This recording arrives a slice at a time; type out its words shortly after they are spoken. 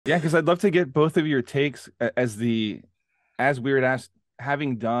Yeah, because I'd love to get both of your takes as WeirDass,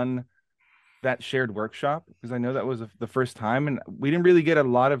 having done that shared workshop, because I know that was the first time, and we didn't really get a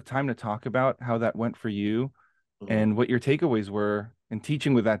lot of time to talk about how that went for you Mhm. and what your takeaways were in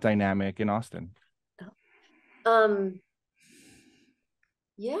teaching with that dynamic in Austin. Um,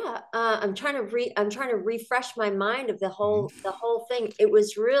 yeah, I'm trying to refresh my mind of Mhm. the whole thing. It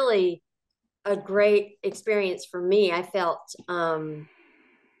was really a great experience for me. I felt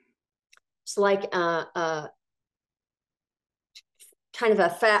it's like kind of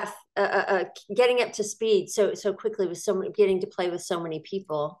a getting up to speed so quickly with getting to play with so many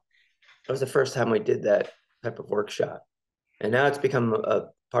people. That was the first time we did that type of workshop, and now it's become a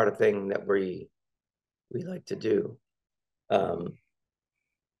part of thing that we like to do. Um,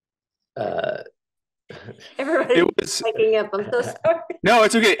 uh, It Everybody's was waking up. I'm so sorry. no,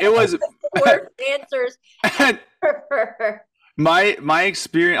 it's okay. It was Worst answers ever. my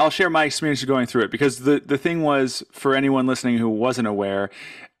experience. I'll share my experience going through it, because the thing was, for anyone listening who wasn't aware,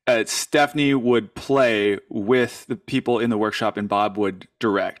 Stephnie would play with the people in the workshop and Bob would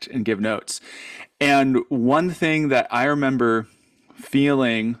direct and give notes. And one thing that I remember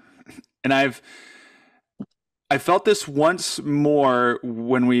feeling, and I felt this once more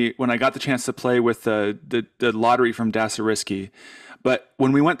when I got the chance to play with the lottery from Dasariski. But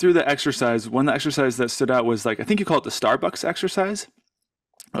when we went through the exercise, one of the exercise that stood out was, like, I think you call it the Starbucks exercise,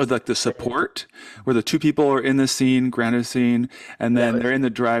 or like the support, where the two people are in the scene, granted scene, and that then they're was in the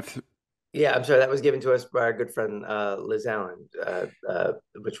drive. Yeah, I'm sorry. That was given to us by our good friend Liz Allen,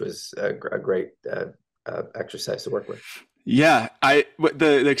 which was a great exercise to work with. Yeah,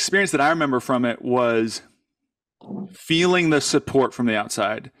 the experience that I remember from it was feeling the support from the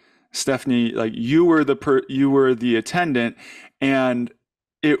outside. Stephnie, like, you were the attendant, and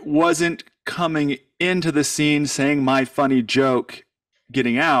it wasn't coming into the scene saying my funny joke,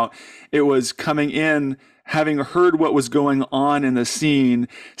 getting out. It was coming in, having heard what was going on in the scene,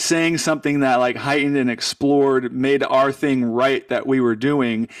 saying something that, like, heightened and explored, made our thing right that we were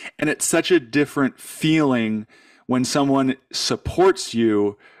doing. And it's such a different feeling when someone supports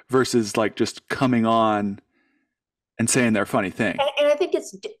you versus, like, just coming on and saying their funny thing. And I think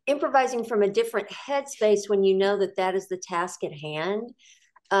it's improvising from a different headspace when you know that that is the task at hand.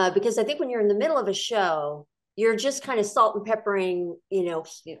 Because I think when you're in the middle of a show, you're just kind of salt and peppering,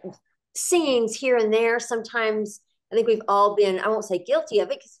 scenes here and there. Sometimes I think we've all been, I won't say guilty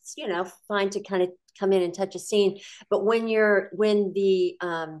of it, because it's, fine to kind of come in and touch a scene. But when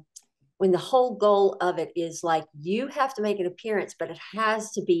the whole goal of it is like you have to make an appearance, but it has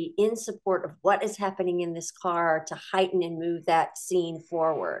to be in support of what is happening in this car to heighten and move that scene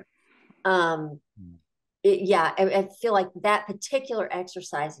forward. Um, yeah, I feel like that particular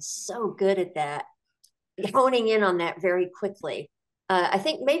exercise is so good at that, honing in on that very quickly. I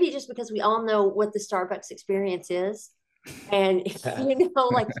think maybe just because we all know what the Starbucks experience is, and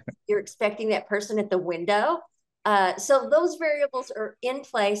like you're expecting that person at the window. So those variables are in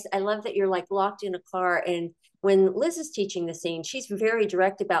place. I love that you're like locked in a car. And when Liz is teaching the scene, she's very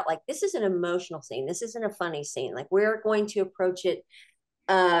direct about, like, this is an emotional scene. This isn't a funny scene. Like, we're going to approach it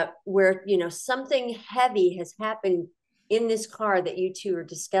where something heavy has happened in this car that you two are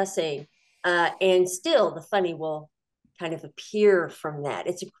discussing, and still the funny will kind of appear from that.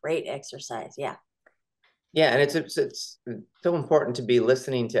 It's a great exercise. Yeah. Yeah, and it's so important to be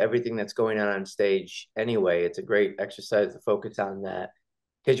listening to everything that's going on stage anyway. It's a great exercise to focus on that,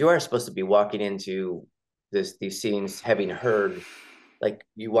 because you are supposed to be walking into these scenes having heard, like,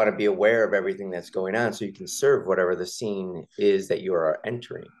 you want to be aware of everything that's going on so you can serve whatever the scene is that you are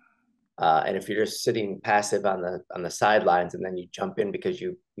entering. And if you're just sitting passive on the sidelines and then you jump in because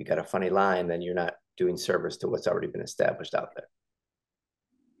you got a funny line, then you're not doing service to what's already been established out there.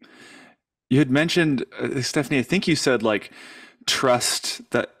 You had mentioned, Stephanie, I think you said, like, trust,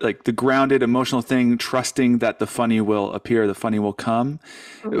 that, like, the grounded emotional thing, trusting that the funny will appear, the funny will come.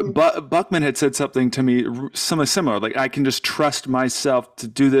 Mhm. But Buckman had said something to me, something similar, like, I can just trust myself to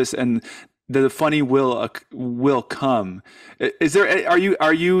do this, and the funny will come. Is there,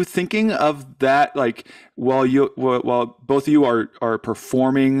 are you thinking of that, like, while both of you are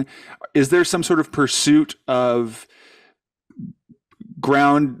performing, is there some sort of pursuit of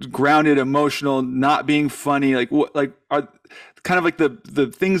grounded, emotional, not being funny, like, what, like, are kind of like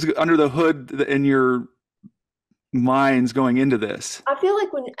the things under the hood in your minds going into this? I feel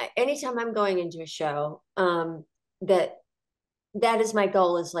like when anytime I'm going into a show, that that is my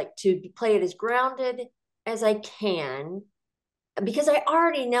goal, is like to play it as grounded as I can, because I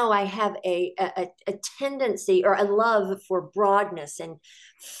already know I have a tendency or a love for broadness and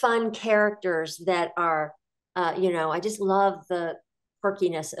fun characters that are, I just love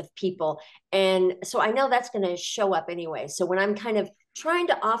quirkiness of people. And so I know that's going to show up anyway. So when I'm kind of trying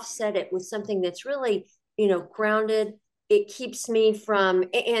to offset it with something that's really, grounded, it keeps me from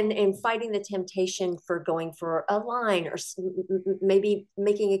and fighting the temptation for going for a line or maybe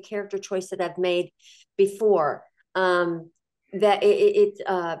making a character choice that I've made before. That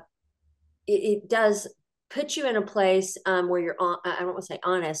it does put you in a place where you're on, I don't want to say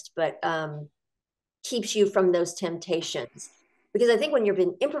honest, but keeps you from those temptations. Because I think when you've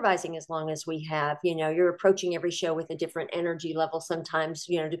been improvising as long as we have, you're approaching every show with a different energy level sometimes,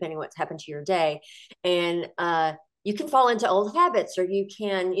 depending what's happened to your day. And you can fall into old habits, or you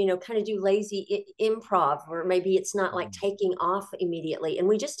can, kind of do lazy improv, or maybe it's not like taking off immediately. And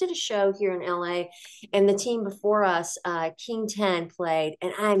we just did a show here in LA, and the team before us, King 10 played.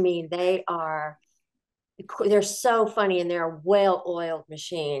 And I mean, they're so funny, and they're a well-oiled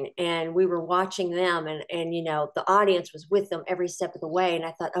machine. And we were watching them, and the audience was with them every step of the way. And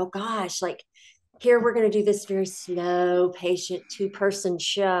I thought, oh gosh, like here we're going to do this very slow, patient 2-person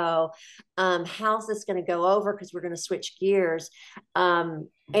show. How's this going to go over? Because we're going to switch gears. And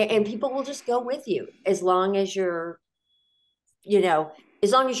people will just go with you as long as you're,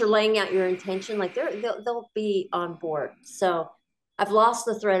 as long as you're laying out your intention, like they'll be on board. So I've lost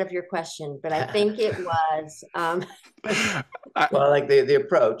the thread of your question, but I think it was. Well, like the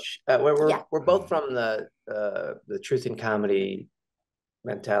approach. We're both from the truth and comedy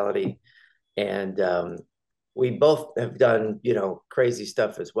mentality, and we both have done crazy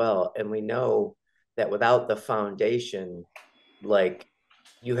stuff as well. And we know that without the foundation, like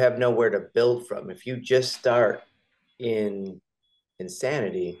you have nowhere to build from. If you just start in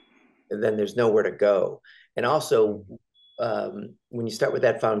insanity, then there's nowhere to go. And also, when you start with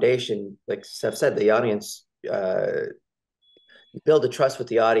that foundation, like Steph said, the audience, you build a trust with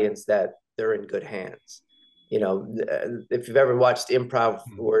the audience that they're in good hands. If you've ever watched improv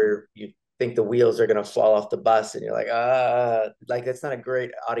where you think the wheels are going to fall off the bus and you're like that's not a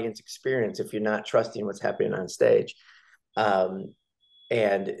great audience experience if you're not trusting what's happening on stage. And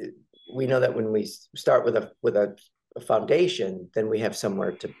we know that when we start with a foundation, then we have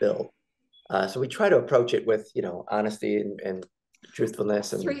somewhere to build. So we try to approach it with, honesty and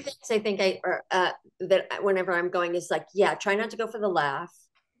truthfulness. And 3 things I think that whenever I'm going is like, try not to go for the laugh.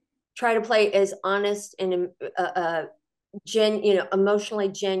 Try to play as honest and emotionally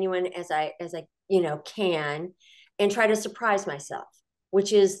genuine as I can, and try to surprise myself,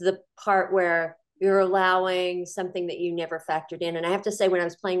 which is the part where you're allowing something that you never factored in. And I have to say, when I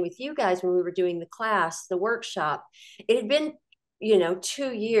was playing with you guys, when we were doing the workshop, it had been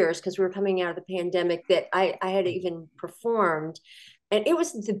 2 years, because we were coming out of the pandemic, that I had even performed, and it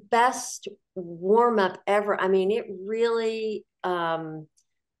was the best warm up ever. I mean, it really, the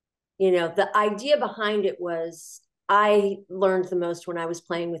idea behind it was, I learned the most when I was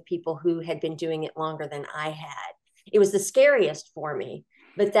playing with people who had been doing it longer than I had. It was the scariest for me,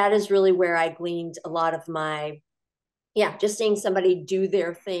 but that is really where I gleaned a lot of my, just seeing somebody do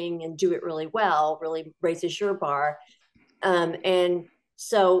their thing and do it really well really raises your bar. And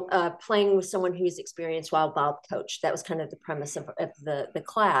so playing with someone who's experienced wild Bob coach, that was kind of the premise of the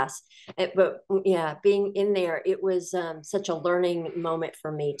class. But being in there, it was such a learning moment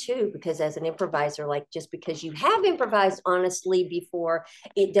for me too, because as an improviser, like just because you have improvised honestly before,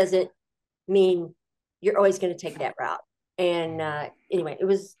 it doesn't mean you're always going to take that route. And anyway, it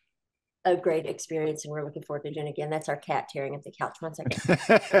was a great experience, and we're looking forward to doing it again. That's our cat tearing up the couch. 1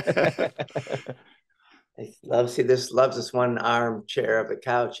 second. loves this one armchair of the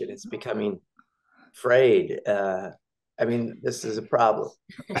couch, and it's becoming frayed. I mean, this is a problem.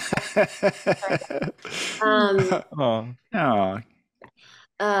 So I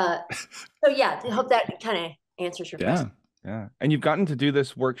hope that kind of answers your question. Yeah. And you've gotten to do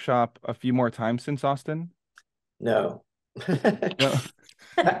this workshop a few more times since Austin? No. No.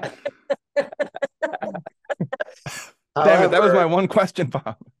 Damn it, that was my one question,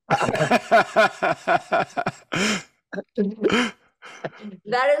 Bob. That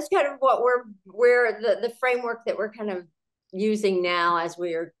is kind of what we're the framework that we're kind of using now as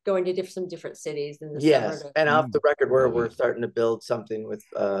we are going to some different cities in the summer. And off the record, we're starting to build something with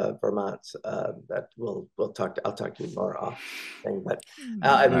Vermont that I'll talk to you more off thing, but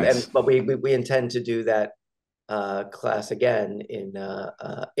Nice. but we intend to do that class again in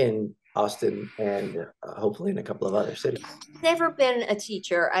Austin, and hopefully in a couple of other cities. I've never been a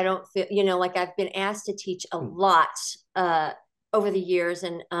teacher. I don't feel, like I've been asked to teach a lot over the years,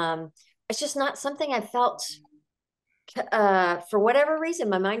 and it's just not something I felt, for whatever reason,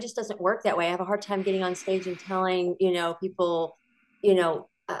 my mind just doesn't work that way. I have a hard time getting on stage and telling, people,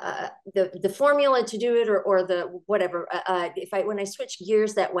 the formula to do it, or the whatever. When I switch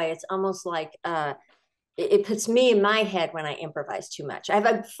gears that way, it's almost like it puts me in my head when I improvise too much. I have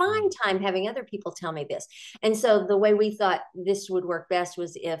a fine time having other people tell me this. And so the way we thought this would work best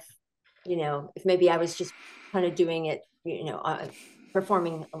was if maybe I was just kind of doing it,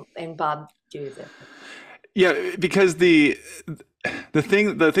 performing, and Bob do the. Yeah, because the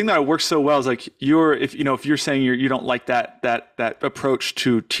thing that works so well is like if you're saying you don't like that approach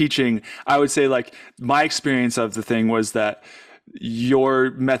to teaching, I would say like my experience of the thing was that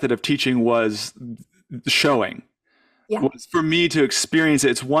your method of teaching was showing. Yeah. Was for me to experience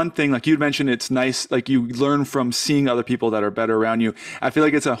it. It's one thing, like you'd mentioned, it's nice, like you learn from seeing other people that are better around you. I feel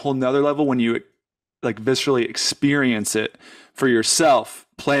like it's a whole nother level when you like viscerally experience it for yourself,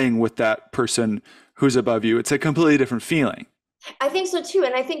 playing with that person who's above you. It's a completely different feeling. I think so too.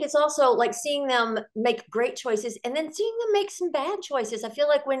 And I think it's also like seeing them make great choices and then seeing them make some bad choices. I feel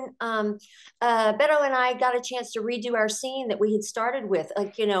like when Beto and I got a chance to redo our scene that we had started with,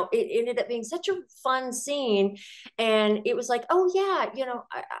 like, it ended up being such a fun scene. And it was like, oh yeah,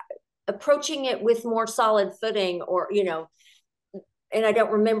 approaching it with more solid footing, or, and I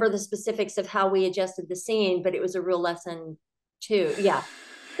don't remember the specifics of how we adjusted the scene, but it was a real lesson too. Yeah.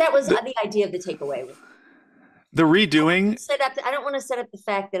 That was the idea of the takeaway. The redoing. I don't want to set up the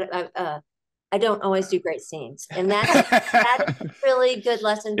fact that I don't always do great scenes, and that is a really good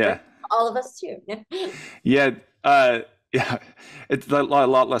lesson for all of us too. Yeah, it's a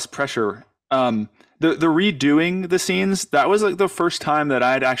lot less pressure. The redoing the scenes, that was like the first time that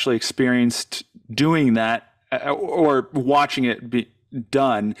I'd actually experienced doing that or watching it be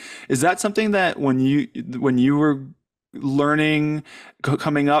done. Is that something that when you were learning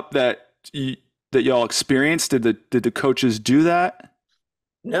coming up that y'all experienced? Did the coaches do that?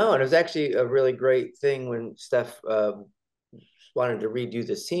 No, and it was actually a really great thing when Steph wanted to redo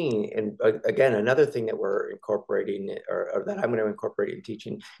the scene. And again, another thing that we're incorporating, or that I'm going to incorporate in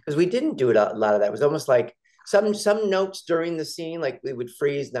teaching, because we didn't do it a lot of that. It was almost like some notes during the scene, like we would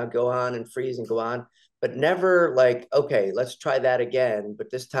freeze, now go on, and freeze and go on, but never like, okay, let's try that again. But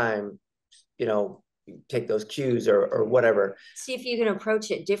this time, take those cues or whatever. See if you can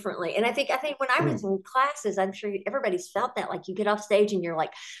approach it differently. And I think when I was in classes, I'm sure everybody's felt that, like you get off stage and you're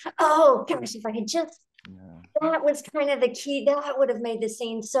like, oh gosh, if I had just, that was kind of the key, that would have made the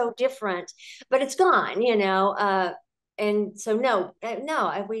scene so different, but it's gone, and so no,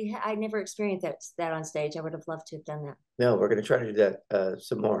 I never experienced that on stage. I would have loved to have done that. No, we're going to try to do that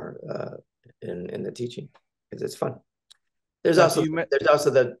some more in the teaching, because it's fun. There's also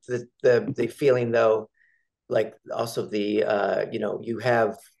the feeling though, like also the you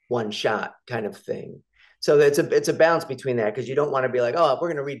have one shot kind of thing. So it's a balance between that, because you don't want to be like, oh,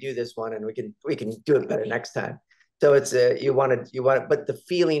 we're going to redo this one and we can do it better next time. So it's you want it, but the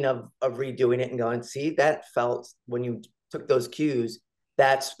feeling of redoing it and going, see, that felt when you took those cues,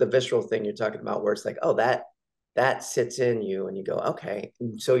 that's the visceral thing you're talking about, where it's like, oh, that sits in you and you go, okay.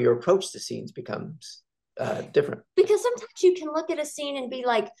 And so your approach to scenes becomes different, because sometimes you can look at a scene and be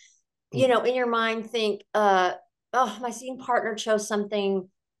like, in your mind think, oh, my scene partner chose something.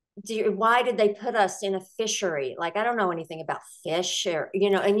 Why did they put us in a fishery? Like, I don't know anything about fish, or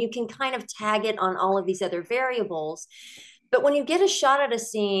and you can kind of tag it on all of these other variables. But when you get a shot at a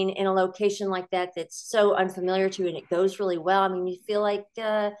scene in a location like that that's so unfamiliar to you and it goes really well, I mean, you feel like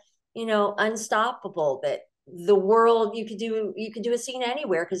unstoppable, that the world, you could do a scene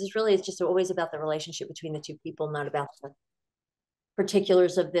anywhere, because it's just always about the relationship between the two people, not about the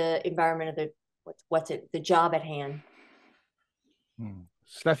particulars of the environment of the job at hand.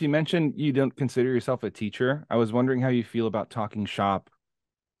 Steph, you mentioned you don't consider yourself a teacher. I was wondering how you feel about talking shop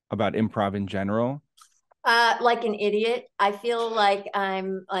about improv in general. Like an idiot. I feel like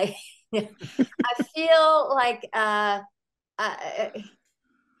I'm like I feel like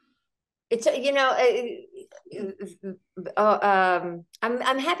it's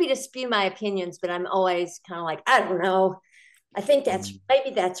I'm happy to spew my opinions, but I'm always kind of like, I don't know. I think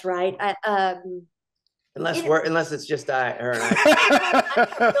maybe that's right. Unless it's just her and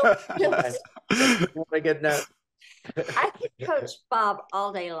I. Really good note. I could coach Bob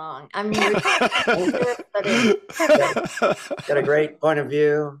all day long. I'm really got a great point of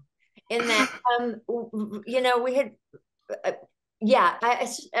view. In that, we had,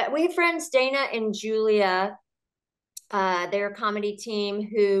 we had friends, Dana and Julia, their comedy team,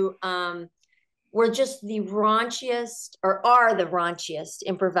 who were just the raunchiest, or are the raunchiest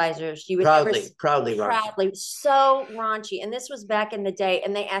improvisers you would ever see. Proudly raunchy. So raunchy. And this was back in the day,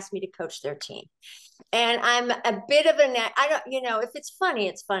 and they asked me to coach their team. And I'm a bit of I don't, if it's funny,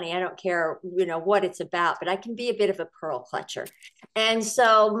 it's funny. I don't care, what it's about, but I can be a bit of a pearl clutcher. And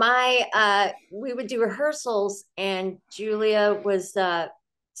so we would do rehearsals, and Julia was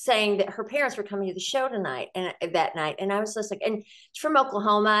saying that her parents were coming to the show that night. And I was just like, and it's from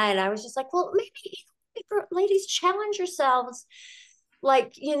Oklahoma. And I was just like, well, maybe ladies, challenge yourselves.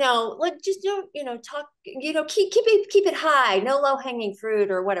 Like, just don't, talk, keep it high, no low hanging fruit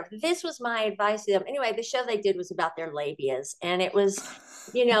or whatever. This was my advice to them. Anyway, the show they did was about their labias, and it was,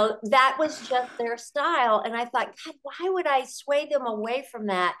 that was just their style. And I thought, God, why would I sway them away from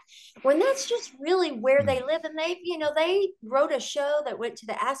that when that's just really where they live? And they wrote a show that went to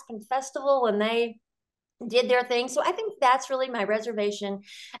the Aspen Festival, and they did their thing. So I think that's really my reservation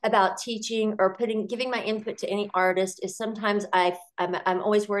about teaching or giving my input to any artist, is sometimes I'm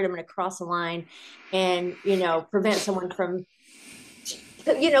always worried I'm going to cross a line and, prevent someone from,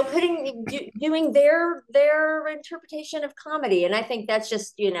 doing their interpretation of comedy. And I think that's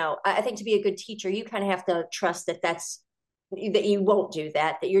just, I think to be a good teacher, you kind of have to trust that you won't do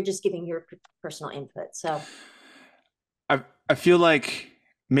that you're just giving your personal input. So I feel like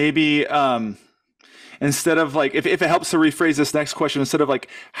maybe, instead of like, if it helps to rephrase this next question, instead of like,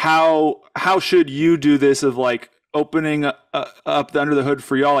 how should you do this, of like opening up the under the hood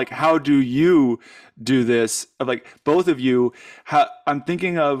for y'all, like, how do you do this, of like both of you? I'm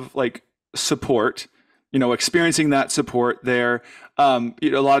thinking of like support, experiencing that support there. A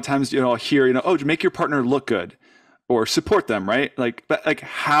lot of times, I'll hear, oh, make your partner look good or support them, right? Like, but like,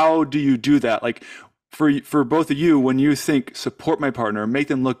 how do you do that? Like, for both of you, when you think support my partner, make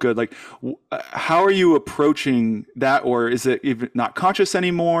them look good, like how are you approaching that? Or is it even not conscious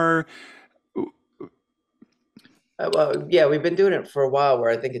anymore? Well, yeah, we've been doing it for a while, where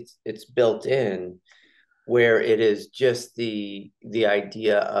I think it's built in, where it is just the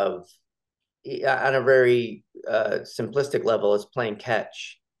idea of, on a very simplistic level, is playing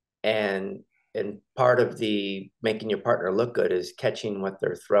catch, and part of the making your partner look good is catching what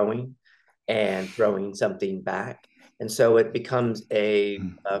they're throwing and throwing something back. And so it becomes a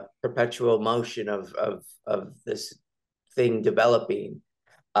perpetual motion of this thing developing.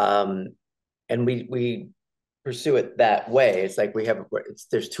 And we pursue it that way. It's like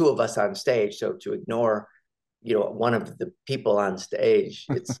there's two of us on stage. So to ignore, one of the people on stage,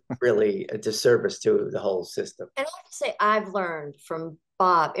 it's really a disservice to the whole system. And I have to say, I've learned from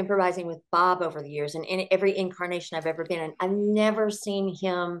Bob, improvising with Bob over the years, and in every incarnation I've ever been in, I've never seen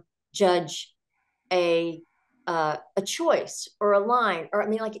him judge a choice or a line, or I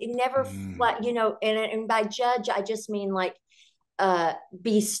mean, like, it never flat, and by judge I just mean like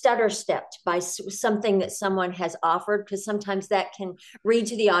be stutter stepped by something that someone has offered, because sometimes that can read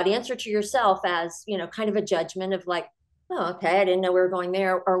to the audience or to yourself as, kind of a judgment of like, oh, okay, I didn't know we were going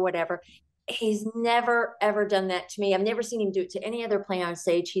there, or whatever. He's never ever done that to me. I've never seen him do it to any other play on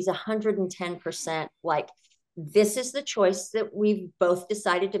stage. He's 110% like, this is the choice that we've both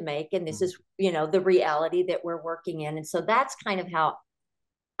decided to make, and this is, the reality that we're working in. And so that's kind of how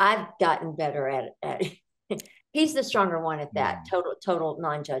I've gotten better at it. He's the stronger one at that. Total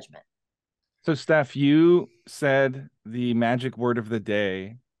non-judgment. So Steph, you said the magic word of the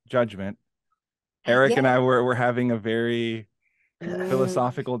day, judgment. Eric and I were having a very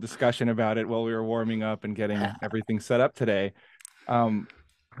philosophical discussion about it while we were warming up and getting everything set up today.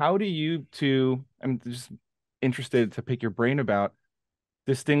 How do you two, I'm just interested to pick your brain about,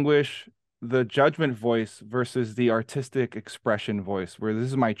 distinguish the judgment voice versus the artistic expression voice, where this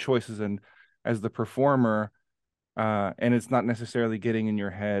is my choice as the performer, and it's not necessarily getting in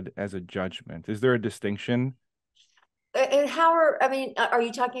your head as a judgment? Is there a distinction? And are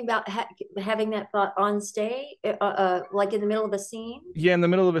you talking about having that thought on stage, like in the middle of a scene? Yeah, in the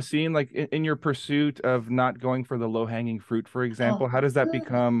middle of a scene, like in your pursuit of not going for the low-hanging fruit, for example. How does that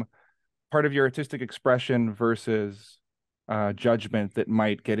become part of your artistic expression versus judgment that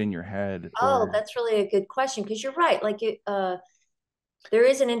might get in your head? That's really a good question, because you're right. Like there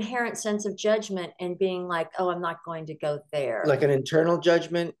is an inherent sense of judgment and being like, oh, I'm not going to go there. Like an internal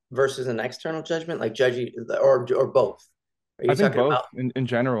judgment versus an external judgment, like judging, or both. I think both in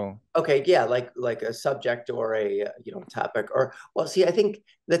general. Okay, yeah, like a subject or a topic, or see, I think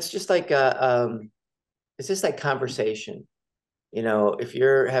that's just like it's just like conversation. If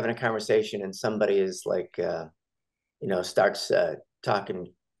you're having a conversation and somebody is like starts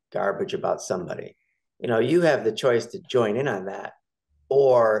talking garbage about somebody, you have the choice to join in on that,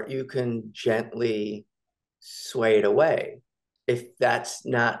 or you can gently sway it away if that's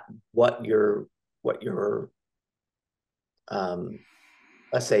not what you're what your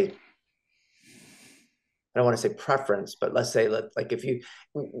let's say, I don't want to say preference, but let's say like if you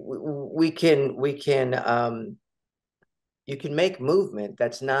we can you can make movement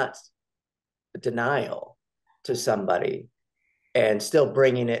that's not denial to somebody and still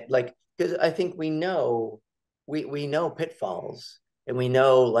bringing it, like, because I think we know pitfalls, and we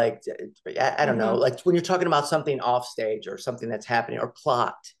know, like, I don't know, like when you're talking about something off stage or something that's happening or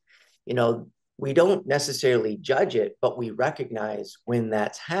plot, you know, we don't necessarily judge it, but we recognize when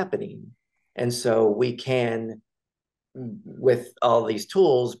that's happening. And so we can, with all these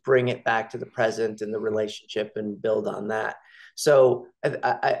tools, bring it back to the present and the relationship and build on that. So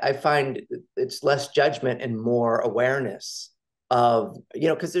I find it's less judgment and more awareness of, you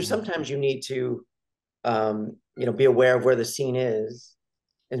know, because there's sometimes you need to, you know, be aware of where the scene is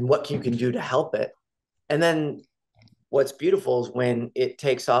and what you can do to help it. And then what's beautiful is when it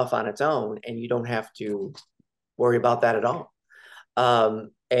takes off on its own and you don't have to worry about that at all.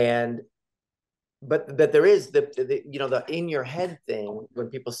 But there is the you know, the in your head thing, when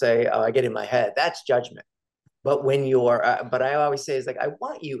people say, oh, I get in my head, that's judgment. But when you're, but I always say is like, I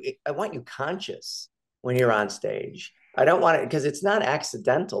want you conscious when you're on stage. I don't want it, because it's not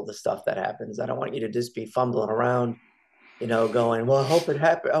accidental, the stuff that happens. I don't want you to just be fumbling around, you know, going, well, I hope it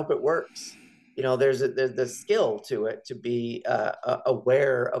happens, I hope it works. You know, there's the skill to it, to be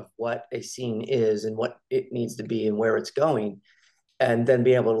aware of what a scene is and what it needs to be and where it's going, and then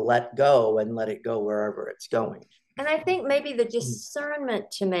be able to let go and let it go wherever it's going. And I think maybe the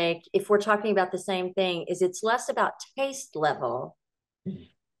discernment to make, if we're talking about the same thing, is it's less about taste level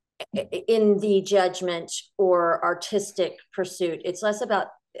in the judgment or artistic pursuit. It's less about,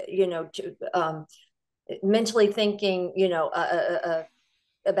 you know, mentally thinking, you know,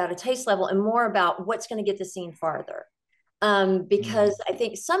 about a taste level, and more about what's going to get the scene farther. Because I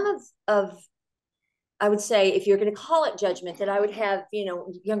think some of I would say, if you're going to call it judgment, that I would have, you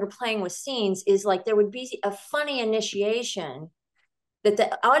know, younger playing with scenes, is like there would be a funny initiation that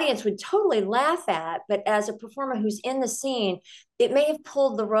the audience would totally laugh at, but as a performer who's in the scene, it may have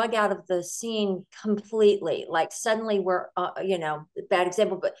pulled the rug out of the scene completely. Like suddenly we're, you know, bad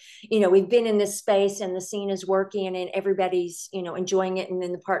example, but, you know, we've been in this space and the scene is working and everybody's, you know, enjoying it. And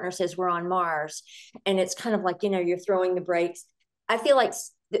then the partner says, we're on Mars. And it's kind of like, you know, you're throwing the brakes. I feel like,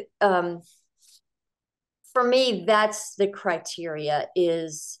 for me, that's the criteria,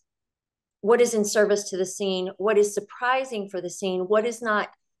 is what is in service to the scene, what is surprising for the scene, what is not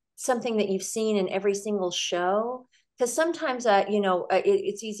something that you've seen in every single show. Because sometimes, you know,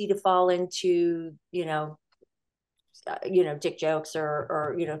 it's easy to fall into, you know, dick jokes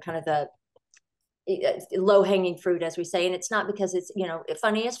or, you know, kind of the low hanging fruit, as we say. And it's not, because it's, you know,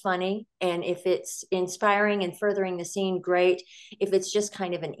 funny is funny. And if it's inspiring and furthering the scene, great. If it's just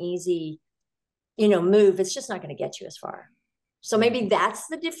kind of an easy, you know, move, it's just not going to get you as far. So maybe that's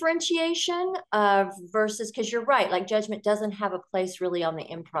the differentiation versus, because you're right, like judgment doesn't have a place really on the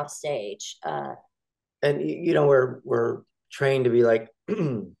improv stage. And you know, we're trained to be like,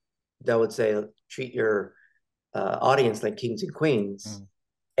 that would say, treat your audience like kings and queens,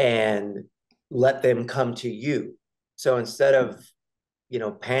 and let them come to you. So instead of, you know,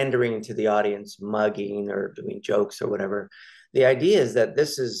 pandering to the audience, mugging or doing jokes or whatever, the idea is that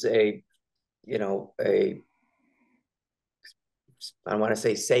this is a, you know, I want to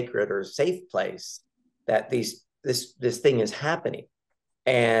say sacred or safe place, that this thing is happening.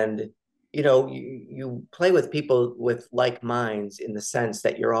 And, you know, you play with people with like minds, in the sense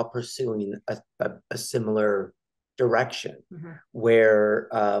that you're all pursuing a similar direction, where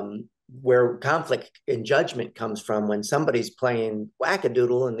conflict and judgment comes from when somebody's playing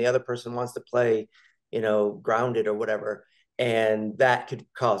wackadoodle and the other person wants to play, you know, grounded or whatever, and that could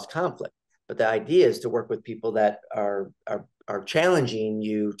cause conflict. But the idea is to work with people that are challenging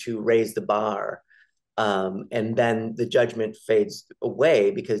you to raise the bar, and then the judgment fades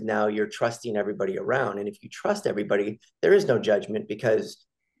away, because now you're trusting everybody around. And if you trust everybody, there is no judgment, because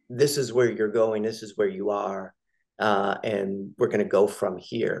this is where you're going, this is where you are, and we're going to go from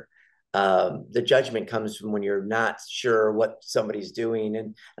here. The judgment comes from when you're not sure what somebody's doing.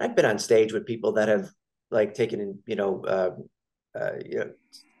 And I've been on stage with people that have, like, taken, you know,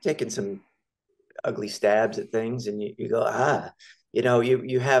 taken some ugly stabs at things, and you go, you know,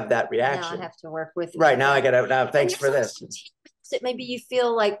 you have that reaction. Now I have to work with right now. Thanks for this. That maybe you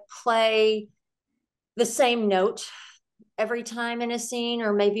feel like play the same note every time in a scene,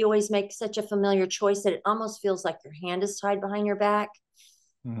 or maybe always make such a familiar choice that it almost feels like your hand is tied behind your back.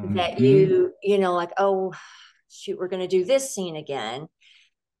 That you know, like, oh shoot, we're going to do this scene again.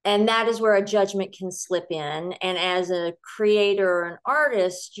 And that is where a judgment can slip in. And as a creator or an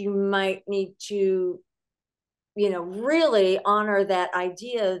artist, you might need to, really honor that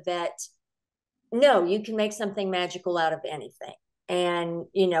idea that no, you can make something magical out of anything. And,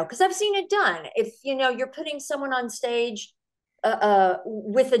 because I've seen it done. If, you're putting someone on stage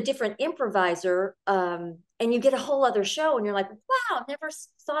with a different improviser, and you get a whole other show and you're like, wow, never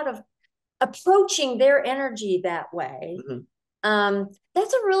thought of approaching their energy that way.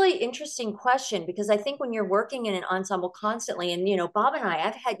 That's a really interesting question, because I think when you're working in an ensemble constantly, and Bob and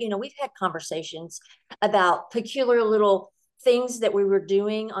I, we've had conversations about peculiar little things that we were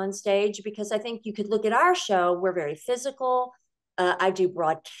doing on stage, because I think you could look at our show, we're very physical. I do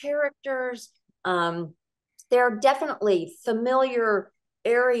broad characters. There are definitely familiar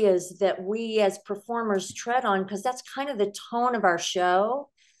areas that we as performers tread on, because that's kind of the tone of our show.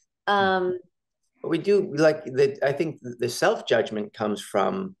 We do I think the self-judgment comes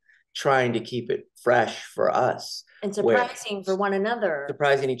from trying to keep it fresh for us. And surprising for one another.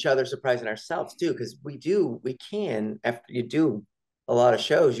 Surprising each other, surprising ourselves too. Because we can, after you do a lot of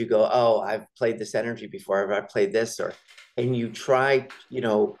shows, you go, oh, I've played this energy before, I've played this, and you try,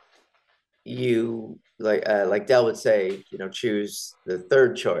 you like Del would say, choose the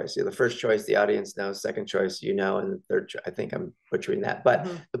third choice. The first choice the audience knows, second choice and the third I think I'm butchering that, but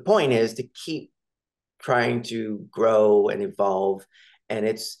the point is to keep trying to grow and evolve, and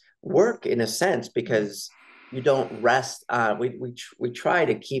it's work in a sense, because you don't rest on. We try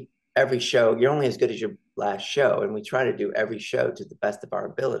to keep every show. You're only as good as your last show, and we try to do every show to the best of our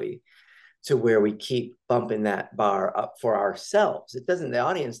ability, to where we keep bumping that bar up for ourselves. The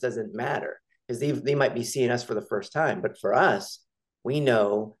audience doesn't matter, because they might be seeing us for the first time, but for us, we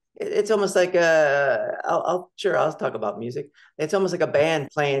know it's almost like I'll talk about music. It's almost like a band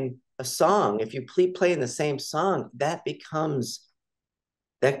playing a song. If you keep playing the same song, that becomes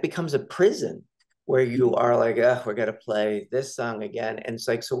a prison, where you are like, we're gonna play this song again. And it's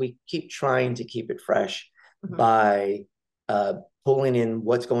like, so we keep trying to keep it fresh by pulling in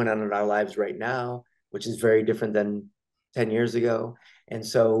what's going on in our lives right now, which is very different than 10 years ago. And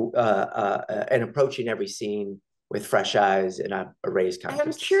so and approaching every scene with fresh eyes and a raised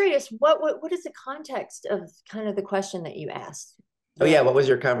consciousness. I'm curious, what is the context of kind of the question that you asked? Oh yeah, what was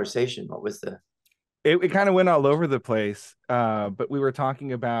your conversation? What was the? It kind of went all over the place, but we were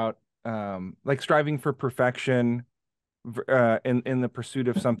talking about like striving for perfection in the pursuit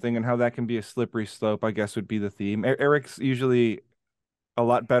of something, and how that can be a slippery slope, I guess, would be the theme. Eric's usually a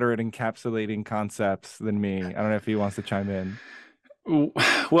lot better at encapsulating concepts than me. I don't know if he wants to chime in.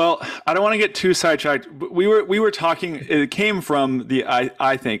 Well, I don't want to get too sidetracked. We were talking. It came from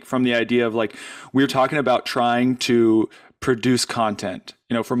I think from the idea of like, we were talking about trying to produce content,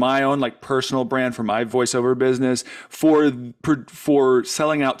 for my own like personal brand, for my voiceover business, for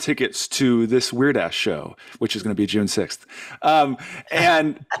selling out tickets to this WeirDass show, which is going to be June 6th.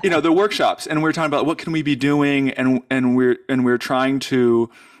 And the workshops, and we're talking about what can we be doing, and we're trying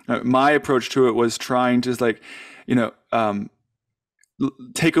to. My approach to it was trying to like,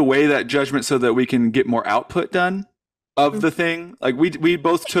 take away that judgment so that we can get more output done of the thing. Like we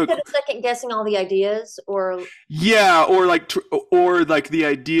both took second guessing all the ideas, or or like the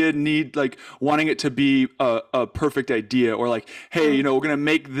idea like wanting it to be a perfect idea, or like, hey, we're gonna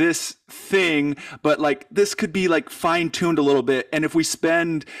make this thing, but like this could be like fine-tuned a little bit, and if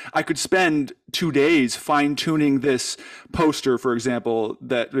I could spend 2 days fine-tuning this poster, for example,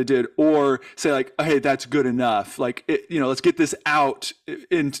 that we did, or say like, hey, that's good enough, like let's get this out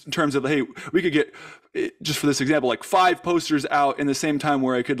in terms of, hey, we could get, just for this example, like 5 posters out in the same time,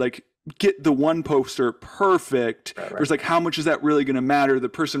 where I could like get the one poster perfect. Right. There's like, how much is that really going to matter? The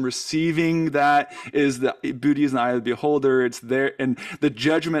person receiving that is the beauty is in the eye of the beholder. It's there, and the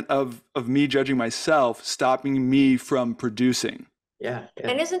judgment of me judging myself, stopping me from producing. Yeah.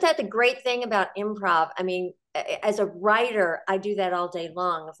 And isn't that the great thing about improv? I mean, as a writer, I do that all day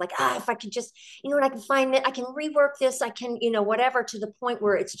long. It's like, if I could just, I can find it, I can rework this, I can, whatever, to the point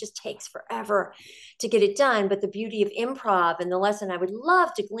where it just takes forever to get it done. But the beauty of improv, and the lesson I would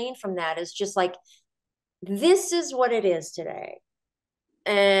love to glean from that, is just like, this is what it is today.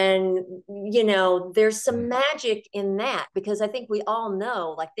 And, there's some magic in that, because I think we all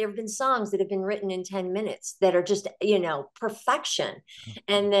know, like, there have been songs that have been written in 10 minutes that are just, perfection.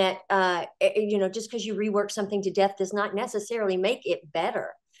 And that, just because you rework something to death does not necessarily make it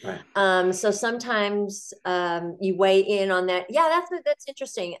better. Right. So sometimes you weigh in on that. Yeah, that's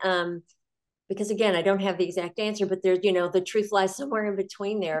interesting. Because again, I don't have the exact answer, but there's, the truth lies somewhere in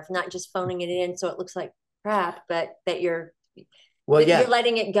between there, of not just phoning it in so it looks like crap, but that you're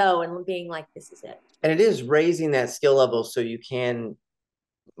letting it go and being like, this is it. And it is raising that skill level so you can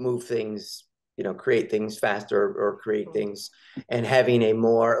move things, you know, create things faster or create things, and having a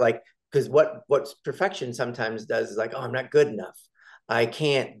more like, because what's perfection sometimes does is like, oh, I'm not good enough, I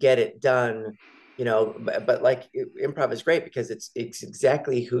can't get it done, you know, but like improv is great because it's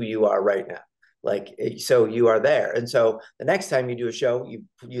exactly who you are right now. Like, so you are there. And so the next time you do a show,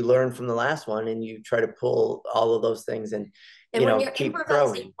 you learn from the last one and you try to pull all of those things and And you when know, you're keep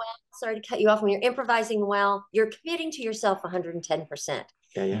improvising growing. well, sorry to cut you off, when you're improvising well, you're committing to yourself 110%.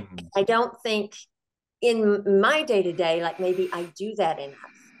 Yeah, yeah. I don't think in my day-to-day, like maybe I do that enough.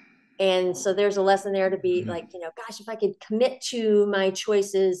 And so there's a lesson there to be like, you know, gosh, if I could commit to my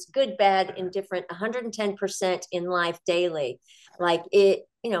choices, good, bad, indifferent, 110% in life daily, like it,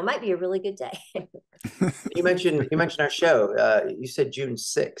 you know, might be a really good day. You mentioned our show. You said June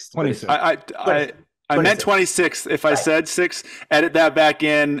 6th. 26th. I meant 26th. If I said 6, edit that back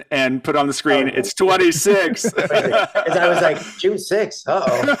in and put on the screen. It's 26. Because I was like, June 6th.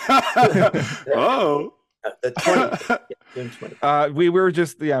 Oh. The 20th. June 20th. We were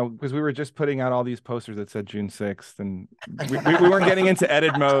just, because we were just putting out all these posters that said June 6th, and we weren't getting into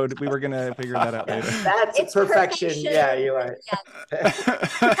edit mode. We were going to figure that out later. It's perfection. Yeah, you're right.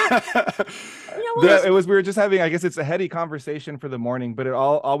 We were just having, I guess it's a heady conversation for the morning, but it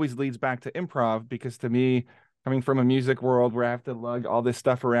always leads back to improv, because to me, coming from a music world where I have to lug all this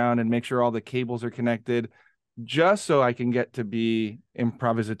stuff around and make sure all the cables are connected, just so I can get to be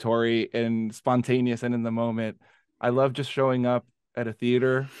improvisatory and spontaneous and in the moment. I love just showing up at a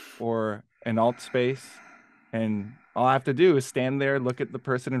theater or an alt space, and all I have to do is stand there, look at the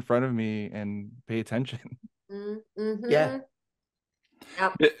person in front of me, and pay attention. Mm-hmm. Yeah.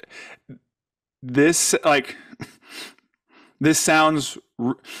 Yep. This sounds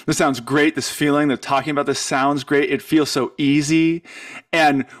great. This feeling that talking about this sounds great. It feels so easy.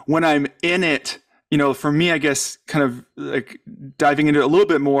 And when I'm in it, you know, for me, I guess kind of like diving into a little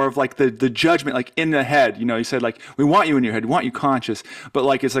bit more of like the judgment, like in the head, you know, you said like, we want you in your head, we want you conscious, but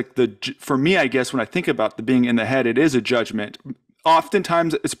like, it's like for me, I guess when I think about the being in the head, it is a judgment.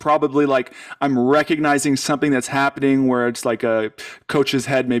 Oftentimes it's probably like I'm recognizing something that's happening where it's like a coach's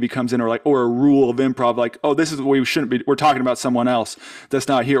head maybe comes in, or a rule of improv, like, oh, this is what we shouldn't be, we're talking about someone else that's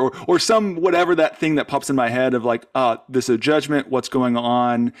not here, or some whatever that thing that pops in my head of like, this is a judgment, what's going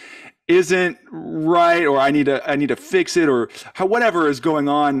on isn't right, or I need to fix it, or whatever is going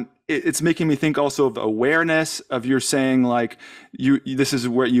on. It's making me think also of awareness of you're saying like this is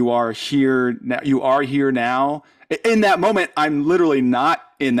where you are here now. You are here now. In that moment, I'm literally not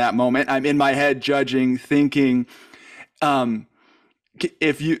in that moment. I'm in my head judging, thinking. Are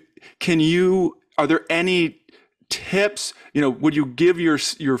there any tips, you know, would you give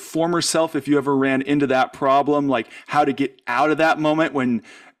your former self, if you ever ran into that problem, like how to get out of that moment when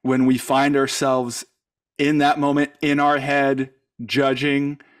we find ourselves in that moment in our head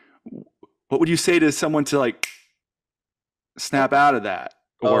judging? What would you say to someone to like snap out of that?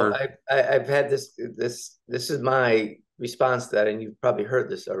 Or I've had this is my response to that, and you've probably heard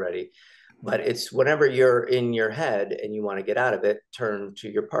this already, but it's whenever you're in your head and you want to get out of it, turn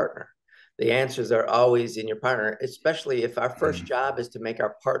to your partner. The answers are always in your partner, especially if our first job is to make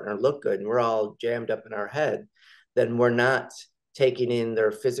our partner look good and we're all jammed up in our head, then we're not taking in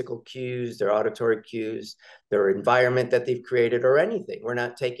their physical cues, their auditory cues, their environment that they've created, or anything. We're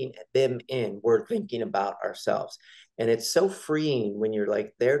not taking them in. We're thinking about ourselves. And it's so freeing when you're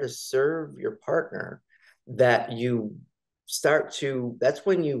like there to serve your partner that you start to, that's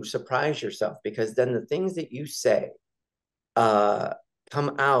when you surprise yourself, because then the things that you say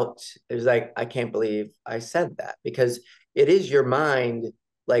come out. It's like, I can't believe I said that, because it is your mind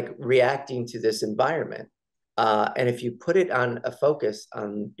like reacting to this environment. And if you put it on a focus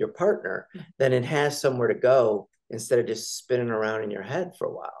on your partner, then it has somewhere to go instead of just spinning around in your head for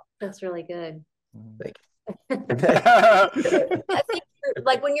a while. That's really good. Like, I think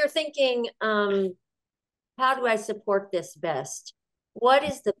like when you're thinking, how do I support this best? What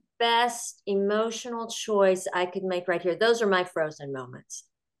is the best emotional choice I could make right here? Those are my frozen moments.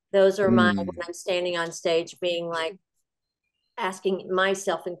 Those are my, when I'm standing on stage being like, asking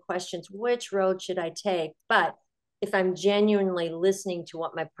myself in questions, which road should I take? But if I'm genuinely listening to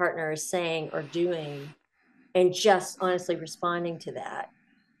what my partner is saying or doing and just honestly responding to that.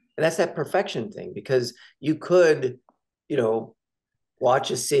 And that's that perfection thing, because you could, you know,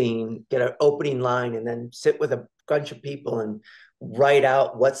 watch a scene, get an opening line, and then sit with a bunch of people and write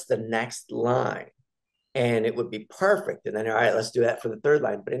out what's the next line. And it would be perfect. And then, all right, let's do that for the third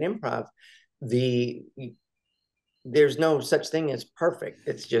line. But in improv, there's no such thing as perfect.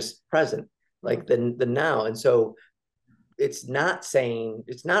 It's just present, like the now. And so it's not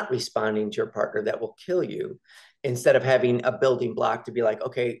responding to your partner that will kill you. instead of having a building block to be like,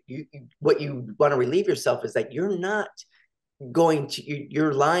 okay, what you want to relieve yourself is that you're not going to,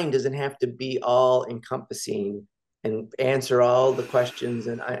 your line doesn't have to be all encompassing and answer all the questions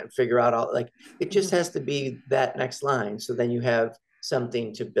and figure out all, like, it just has to be that next line. So then you have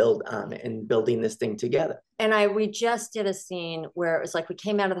something to build on and building this thing together. And we just did a scene where it was like we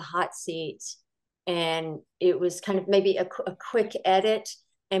came out of the hot seat and it was kind of maybe a quick edit,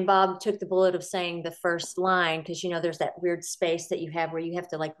 and Bob took the bullet of saying the first line, because, you know, there's that weird space that you have where you have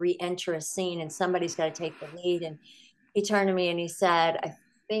to like re-enter a scene and somebody's got to take the lead. And he turned to me and he said, I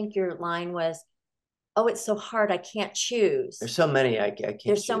think your line was, oh, it's so hard, I can't choose. There's so many I can't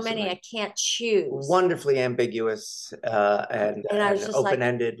There's so many I can't choose. Wonderfully ambiguous and I was just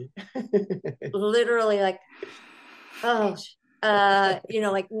open-ended. Like, literally like, oh, you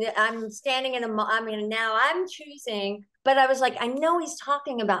know, like I'm standing in I mean, now I'm choosing, but I was like, I know he's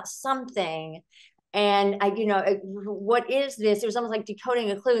talking about something. And I, you know, what is this? It was almost like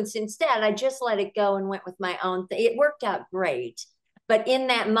decoding a clue. And so instead, I just let it go and went with my own thing. It worked out great. But in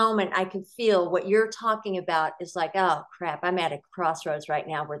that moment, I could feel what you're talking about is like, oh, crap, I'm at a crossroads right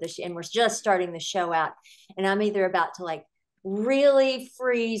now where and we're just starting the show out. And I'm either about to like really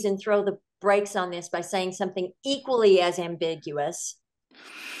freeze and throw the brakes on this by saying something equally as ambiguous.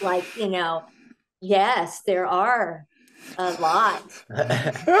 Like, you know, yes, there are a lot.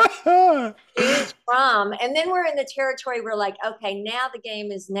 Choose from. And then we're in the territory where like, okay, now the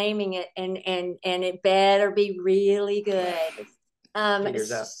game is naming it and it better be really good. But he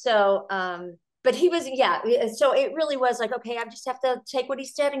was, so it really was like, okay, I just have to take what he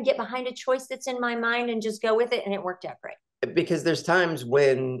said and get behind a choice that's in my mind and just go with it. And it worked out great. Because there's times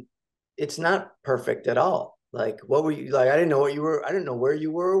when it's not perfect at all. Like, what were you like? I didn't know what you were, I didn't know where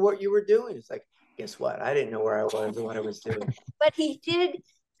you were or what you were doing. It's like, guess what? I didn't know where I was or what I was doing. But he did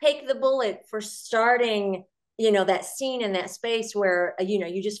take the bullet for starting, you know, that scene in that space where, you know,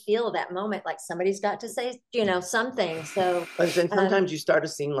 you just feel that moment, like somebody's got to say, you know, something. So and sometimes you start a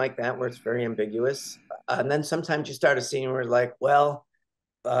scene like that where it's very ambiguous. And then sometimes you start a scene where like, well,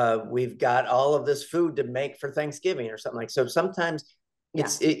 we've got all of this food to make for Thanksgiving or something like. So sometimes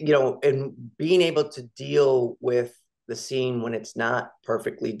it's, you know, and being able to deal with the scene when it's not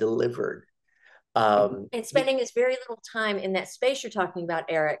perfectly delivered. And spending as very little time in that space you're talking about,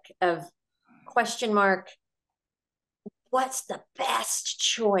 Eric, of question mark, what's the best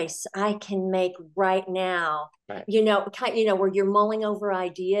choice I can make right now? Right. You know, where you're mulling over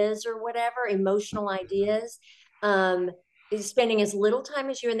ideas or whatever, emotional ideas. Spending as little time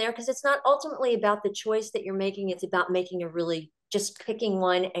as you're in there, because it's not ultimately about the choice that you're making. It's about making a really, just picking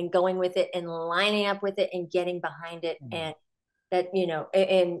one and going with it and lining up with it and getting behind it. And that, you know,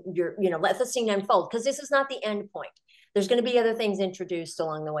 and you're, you know, let the scene unfold, because this is not the end point. There's going to be other things introduced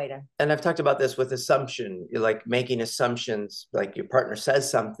along the way to. And I've talked about this with assumption, like making assumptions, like your partner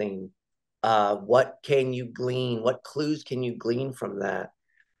says something. What can you glean? What clues can you glean from that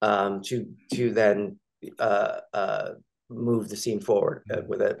to then move the scene forward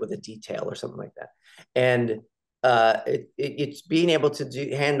with a detail or something like that? And it's being able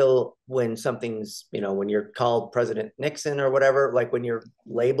to handle when something's, you know, when you're called President Nixon or whatever, like when you're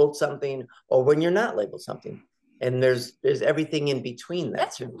labeled something or when you're not labeled something. And there's everything in between that.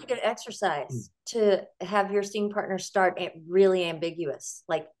 That's a really good exercise to have your scene partner start really ambiguous,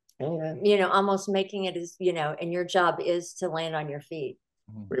 like, you know, almost making it as, you know, and your job is to land on your feet.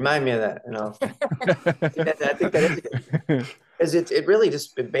 Remind me of that, you know. I think that is good. Because it really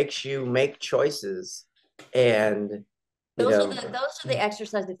just, it makes you make choices. And those are the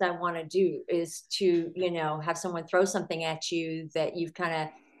exercises I want to do, is to, you know, have someone throw something at you that you've kind of,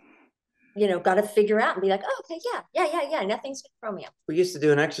 you know, got to figure out and be like, oh, okay, yeah, nothing's gonna throw me up. We used to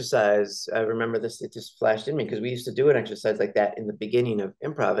do an exercise. I remember this, it just flashed in me, because we used to do an exercise like that in the beginning of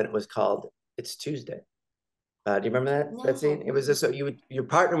improv, and it was called It's Tuesday. Do you remember that? No. That scene? It was just, so your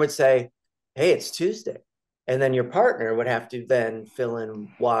partner would say, hey, it's Tuesday. And then your partner would have to then fill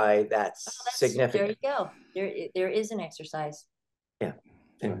in why that's significant. There you go. There is an exercise. Yeah.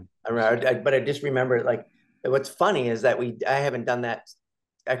 And but I just remember, like, what's funny is that I haven't done that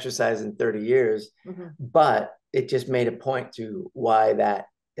exercise in 30 years, but it just made a point to why that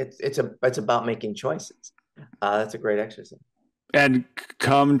it's about making choices. That's a great exercise. And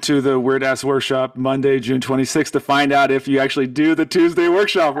come to the WeirDass workshop Monday, June 26th to find out if you actually do the Tuesday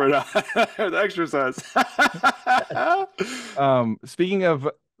workshop or not, or the exercise. Speaking of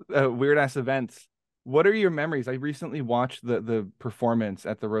WeirDass events, what are your memories? I recently watched the performance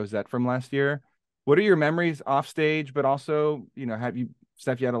at the Rosette from last year. What are your memories off stage, but also, you know,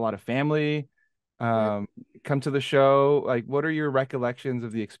 Steph, you had a lot of family come to the show. Like, what are your recollections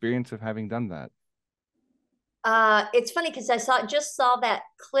of the experience of having done that? It's funny because I just saw that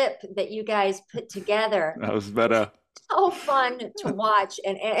clip that you guys put together. That was better. So fun to watch,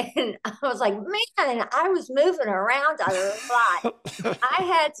 and I was like, man, I was moving around a lot. I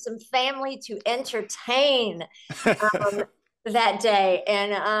had some family to entertain that day,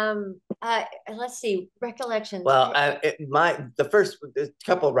 and let's see, recollections. Well, the first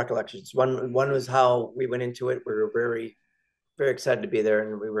couple of recollections. One was how we went into it. We were very, very excited to be there,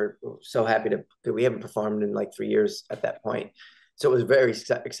 and we were so happy that we haven't performed in like 3 years at that point. So it was very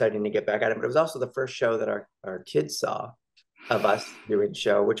exciting to get back at it. But it was also the first show that our kids saw of us doing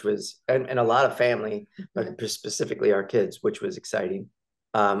show, which was, and a lot of family, but specifically our kids, which was exciting.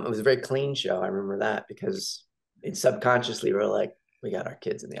 It was a very clean show. I remember that because subconsciously we were like, we got our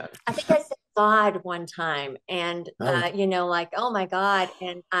kids in the audience. I think I said God one time, and you know, like, oh my God,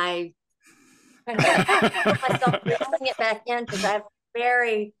 and I myself reeling it back in because I have a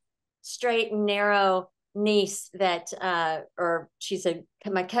very straight and narrow niece that or she's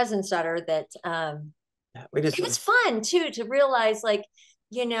my cousin's daughter that it was fun too to realize, like,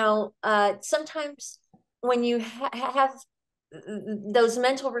 you know, sometimes when you have those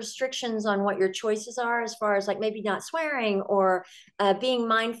mental restrictions on what your choices are, as far as like maybe not swearing or being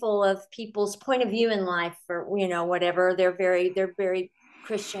mindful of people's point of view in life, or, you know, whatever, they're very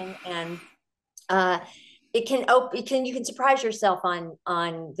Christian, and you can surprise yourself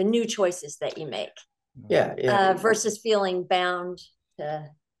on the new choices that you make. Yeah. Versus feeling bound to.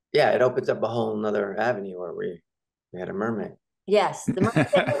 Yeah, it opens up a whole nother avenue where we had a mermaid. Yes, the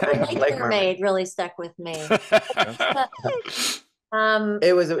mermaid really stuck with me.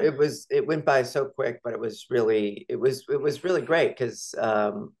 It went by so quick, but it was really great because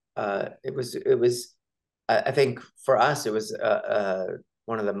it was I think for us it was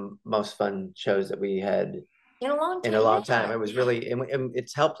one of the most fun shows that we had in a long time. It was really, and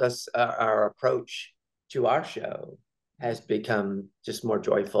it's helped us. Our approach to our show has become just more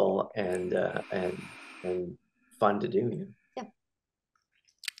joyful and fun to do.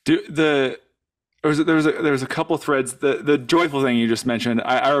 There was a couple threads. The joyful thing you just mentioned,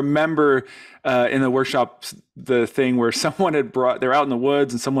 I remember in the workshops the thing where they're out in the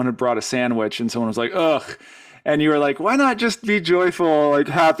woods and someone had brought a sandwich and someone was like, ugh. And you were like, why not just be joyful, like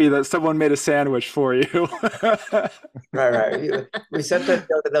happy that someone made a sandwich for you? Right. We sometimes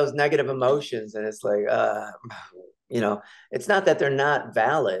go to those negative emotions and it's like, you know, it's not that they're not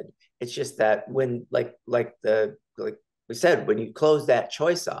valid. It's just that when like we said, when you close that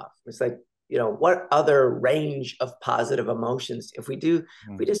choice off, it's like, you know, what other range of positive emotions, if we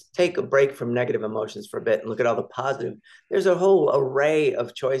just take a break from negative emotions for a bit and look at all the positive, there's a whole array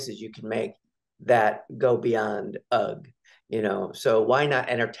of choices you can make that go beyond ugh, you know. So why not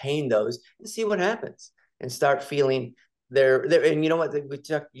entertain those and see what happens and start feeling there. And you know what,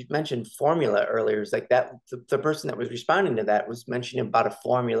 you mentioned formula earlier. It's like that the person that was responding to that was mentioning about a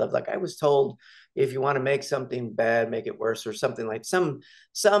formula of like, I was told if you want to make something bad, make it worse, or something like some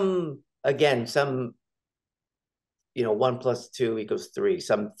you know, 1 + 2 = 3,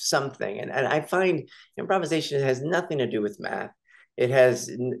 something. And I find improvisation has nothing to do with math. It has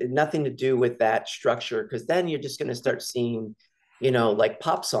nothing to do with that structure, because then you're just going to start seeing, you know, like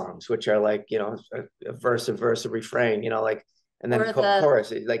pop songs, which are like, you know, a verse, a refrain, you know, like, and then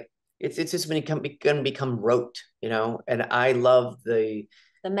chorus. Like it's just going to become rote, you know. And I love the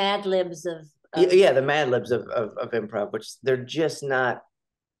Mad Libs of the Mad Libs of improv, which they're just not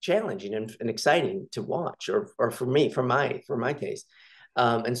challenging and exciting to watch, or for me, for my taste.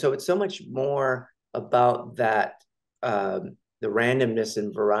 And so it's so much more about that, the randomness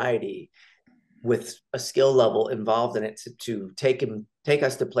and variety with a skill level involved in it to take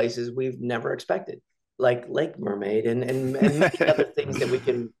us to places we've never expected, like Lake Mermaid and many other things that we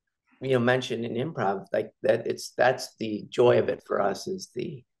can, you know, mention in improv, like that. That's the joy of it for us, is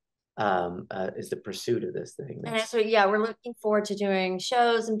the pursuit of this thing. And so we're looking forward to doing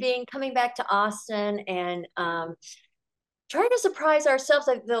shows and coming back to Austin and trying to surprise ourselves.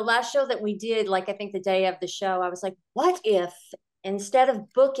 Like the last show that we did, like I think the day of the show, I was like, what if instead of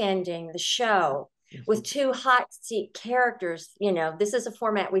bookending the show with 2 hot seat characters, you know, this is a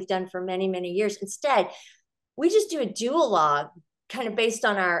format we've done for many, many years. Instead, we just do a duologue kind of based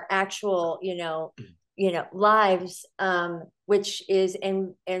on our actual, you know, lives, which is,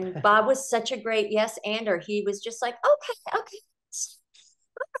 and Bob was such a great yes-ander. He was just like, okay.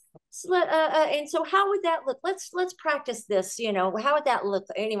 And so how would that look? Let's practice this, you know, how would that look?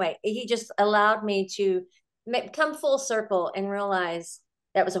 Anyway, he just allowed me to come full circle and realize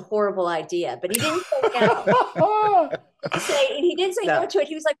that was a horrible idea, but he didn't say no. He didn't say no to it.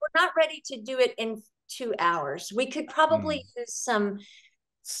 He was like, we're not ready to do it in 2 hours. We could probably use some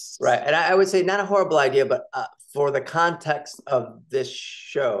Right. And I would say not a horrible idea, but for the context of this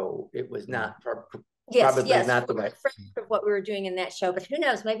show, it was not probably not the right. Of what we were doing in that show, but who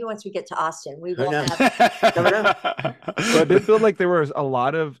knows? Maybe once we get to Austin, we will have. So I did feel like there was a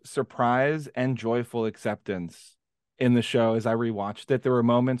lot of surprise and joyful acceptance in the show as I rewatched it. There were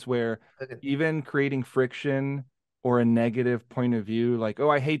moments where even creating friction or a negative point of view, like,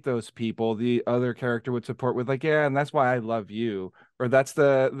 oh, I hate those people, the other character would support with like, yeah, and that's why I love you, or that's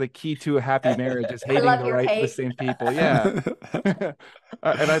the key to a happy marriage is hating the same people. Yeah.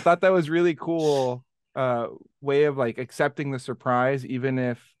 And I thought that was really cool way of like accepting the surprise, even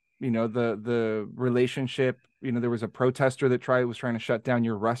if, you know, the relationship, you know, there was a protester that was trying to shut down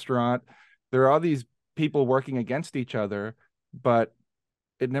your restaurant. There are all these people working against each other, but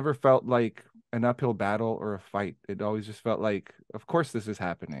it never felt like an uphill battle or a fight. It always just felt like, of course this is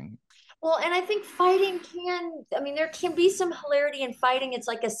happening. Well, and I think fighting there can be some hilarity in fighting. It's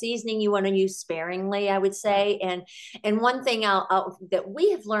like a seasoning you want to use sparingly, I would say. And one thing that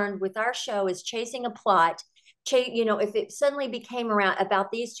we have learned with our show is chasing a plot. You know, if it suddenly became around about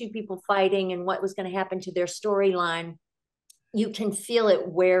these two people fighting and what was going to happen to their storyline, you can feel it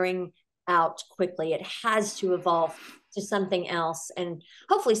wearing out quickly. It has to evolve to something else, and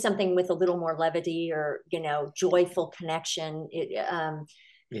hopefully something with a little more levity or, you know, joyful connection.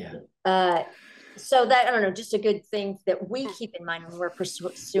 So that, I don't know, just a good thing that we keep in mind when we're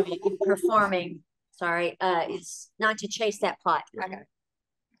performing. Sorry, is not to chase that plot. You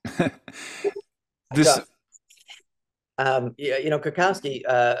know, Krakowski,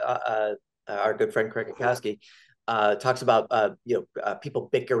 our good friend Craig Krakowski, talks about people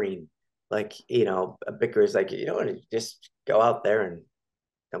bickering. Like, you know, a bicker is like, you know, just go out there and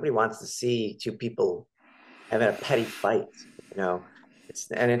nobody wants to see two people having a petty fight, you know. It's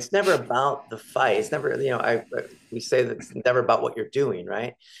never about the fight. It's never, you know, we say that it's never about what you're doing,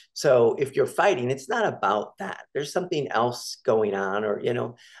 right? So if you're fighting, it's not about that. There's something else going on, or, you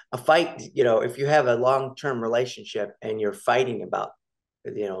know, a fight, you know, if you have a long-term relationship and you're fighting about,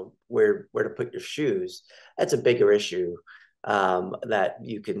 you know, where to put your shoes, that's a bigger issue that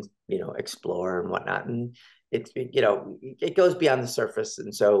you can, you know, explore and whatnot. And you know, it goes beyond the surface.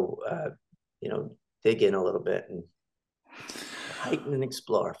 And so, you know, dig in a little bit and heighten and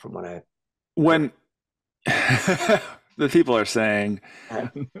explore from what when the people are saying.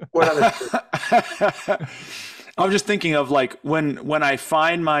 I'm just thinking of like when I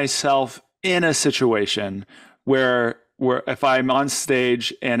find myself in a situation where if I'm on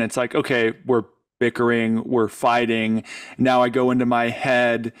stage and it's like, okay, we're bickering, we're fighting. Now I go into my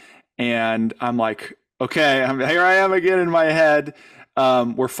head and I'm like, okay, here I am again in my head.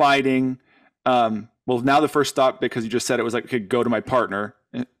 We're fighting. Well, now the first thought, because you just said it, was like, okay, go to my partner.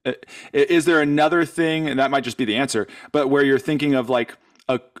 Is there another thing, and that might just be the answer, but where you're thinking of like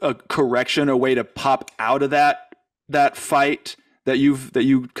a correction, a way to pop out of that fight that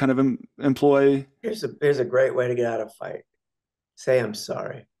you kind of employ? Here's a great way to get out of a fight. Say, I'm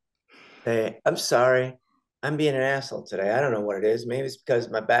sorry. Say, I'm sorry. I'm being an asshole today. I don't know what it is. Maybe it's because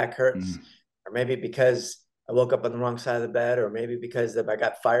my back hurts, or maybe because I woke up on the wrong side of the bed, or maybe because I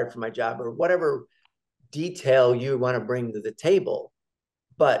got fired from my job, or whatever detail you want to bring to the table.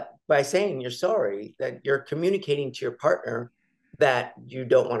 But by saying you're sorry, that you're communicating to your partner that you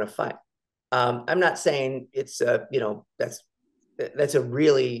don't want to fight. I'm not saying it's you know, that's a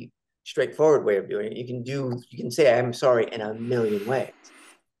really straightforward way of doing it. You can say I'm sorry in a million ways,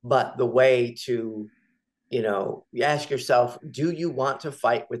 but the way to, you know, you ask yourself, do you want to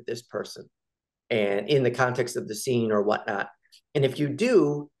fight with this person, and in the context of the scene or whatnot? And if you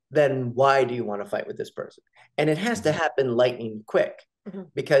do, then why do you want to fight with this person? And it has to happen lightning quick,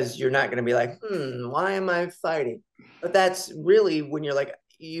 because you're not going to be like, why am I fighting? But that's really when you're like,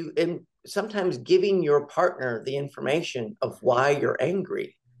 and sometimes giving your partner the information of why you're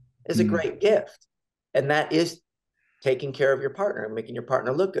angry is a great gift. And that is taking care of your partner and making your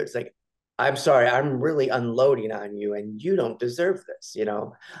partner look good. It's like, I'm sorry, I'm really unloading on you and you don't deserve this, you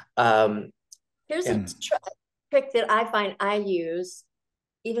know? Here's a trick that I find I use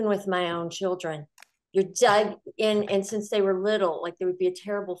even with my own children. You're dug in, and since they were little, like there would be a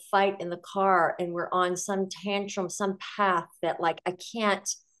terrible fight in the car and we're on some tantrum, some path that like I can't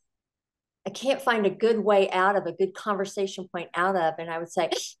find a good way out of, a good conversation point out of. And I would say,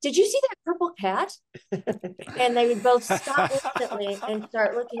 did you see that purple cat? And they would both stop instantly and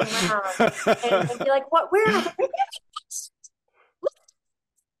start looking around and be like, what, where?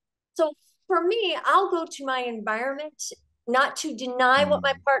 So for me, I'll go to my environment, not to deny what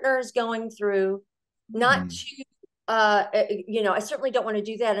my partner is going through, not to you know, I certainly don't want to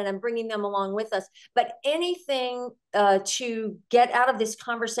do that, and I'm bringing them along with us. But anything to get out of this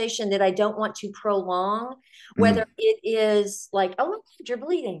conversation that I don't want to prolong, whether it is like, oh my God, you're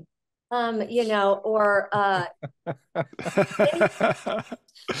bleeding, you know, or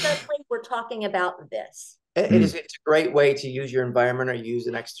suddenly we're talking about this. It's a great way to use your environment or use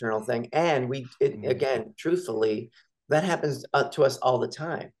an external thing. And again, truthfully, that happens to us all the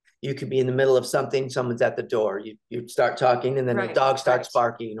time. You could be in the middle of something, someone's at the door, you start talking, and then the dog starts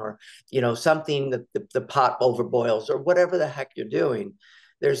barking, or, you know, something that the pot overboils, or whatever the heck you're doing.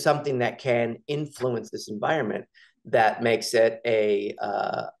 There's something that can influence this environment that makes it a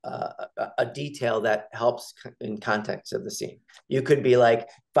detail that helps in context of the scene. You could be like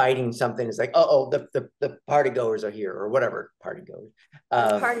fighting something. It's like, the party goers are here, or whatever, party goers,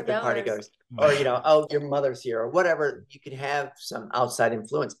 party goers, or, you know, oh, your mother's here, or whatever. You can have some outside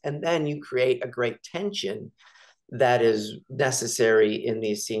influence, and then you create a great tension that is necessary in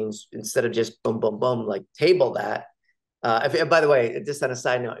these scenes, instead of just boom, boom, boom, like table that. By the way, just on a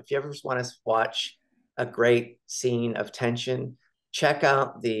side note, if you ever want to watch a great scene of tension, check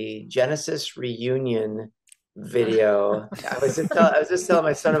out the Genesis reunion video. I was just telling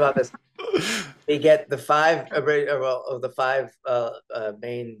my son about this. They get the five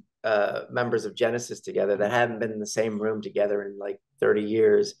main members of Genesis together that haven't been in the same room together in like 30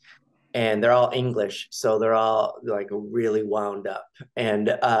 years, and they're all English, so they're all like really wound up,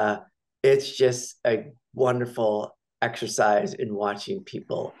 and it's just a wonderful exercise in watching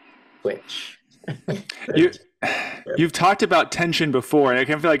people twitch. You've talked about tension before, and I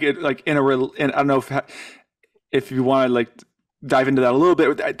can feel like it, like I don't know if you want to like dive into that a little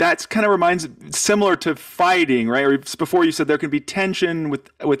bit. That's kind of reminds, similar to fighting, right? Or before you said there can be tension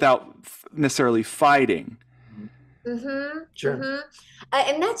without necessarily fighting. Sure.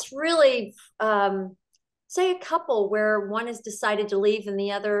 And that's really, say a couple where one has decided to leave and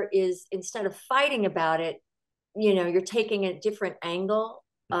the other is, instead of fighting about it, you know, you're taking a different angle.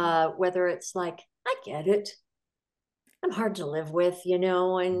 Whether it's like, I get it, I'm hard to live with, you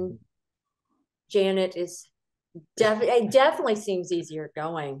know, and Janet is definitely seems easier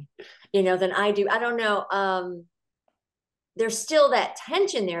going, you know, than I do. I don't know. There's still that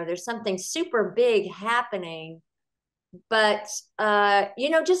tension there. There's something super big happening, but you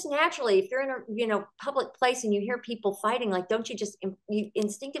know, just naturally, if you're in a, you know, public place and you hear people fighting, like, don't you just, you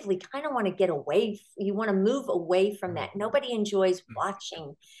instinctively kind of want to get away, you want to move away from that. Nobody enjoys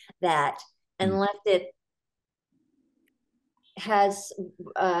watching that unless it has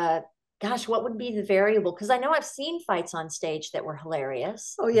gosh, what would be the variable? Because I know I've seen fights on stage that were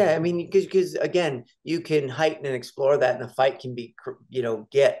hilarious. Oh yeah, I mean, because again, you can heighten and explore that, and a fight can be, you know,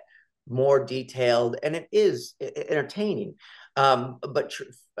 get more detailed, and it is entertaining. But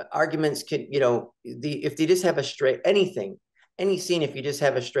arguments can, you know, if they just have a straight, any scene, if you just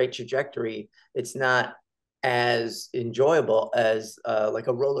have a straight trajectory, it's not as enjoyable as like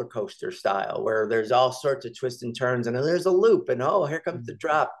a roller coaster style, where there's all sorts of twists and turns, and then there's a loop, and oh, here comes the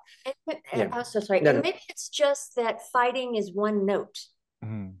drop. And also, sorry, and maybe it's just that fighting is one note.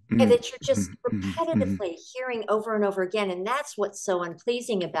 And that you're just repetitively hearing over and over again. And that's what's so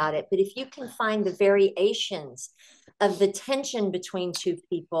unpleasing about it. But if you can find the variations of the tension between two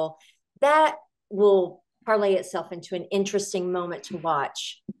people, that will parlay itself into an interesting moment to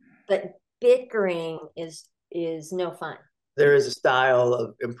watch. But bickering is no fun. There is a style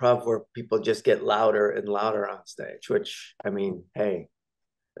of improv where people just get louder and louder on stage, which, I mean, hey,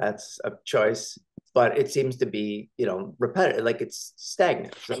 that's a choice. But it seems to be, you know, repetitive, like it's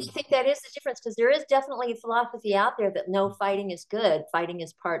stagnant. So. I think that is the difference, because there is definitely a philosophy out there that no, fighting is good. Fighting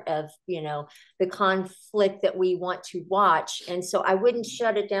is part of, you know, the conflict that we want to watch. And so I wouldn't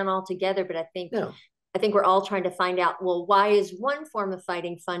shut it down altogether, but I think we're all trying to find out, well, why is one form of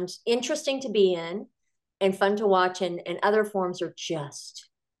fighting fun, interesting to be in and fun to watch, and other forms are just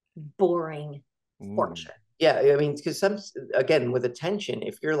boring torture. Yeah, I mean, because again, with attention,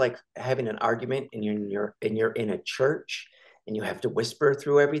 if you're like having an argument and you're in a church and you have to whisper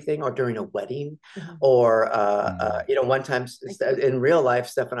through everything, or during a wedding, or you know, one time in real life,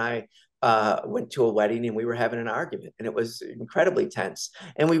 Steph and I went to a wedding and we were having an argument, and it was incredibly tense,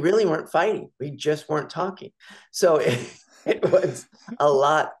 and we really weren't fighting, we just weren't talking. So it was a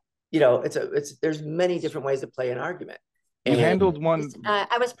lot, you know. There's many different ways to play an argument. You handled one.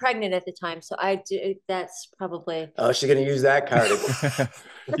 I was pregnant at the time, so that's probably. Oh, she's gonna use that card.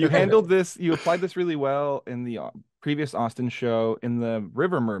 You handled this. You applied this really well in the previous Austin show, in the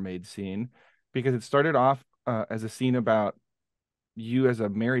River Mermaid scene, because it started off as a scene about you as a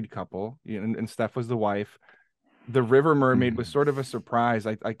married couple, and Steph was the wife. The River Mermaid was sort of a surprise.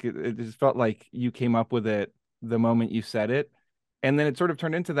 It just felt like you came up with it the moment you said it. And then it sort of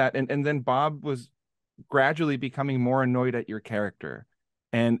turned into that. And then Bob was gradually becoming more annoyed at your character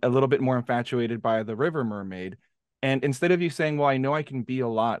and a little bit more infatuated by the River Mermaid. And instead of you saying, well, I know I can be a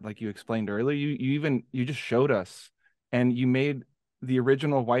lot, like you explained earlier, you just showed us, and you made the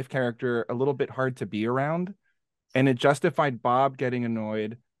original wife character a little bit hard to be around, and it justified Bob getting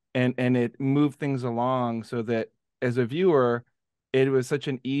annoyed, and it moved things along so that as a viewer, it was such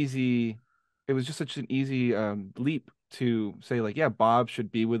an easy, it was just such an easy leap to say, like, yeah, Bob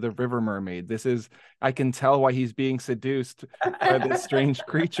should be with a river mermaid. This is, I can tell why he's being seduced by this strange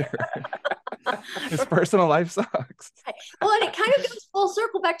creature. His personal life sucks. Well, and it kind of goes full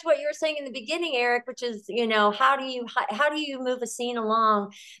circle back to what you were saying in the beginning, Eric, which is, you know, how do you move a scene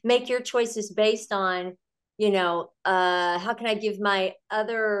along, make your choices based on, you know, how can I give my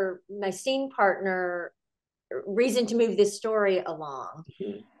scene partner reason to move this story along?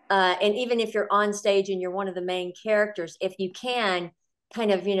 And even if you're on stage and you're one of the main characters, if you can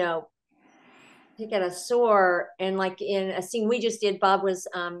kind of, you know, pick at a sore, and like in a scene we just did, Bob was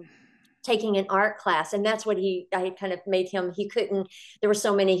taking an art class, and that's what I kind of made him, there were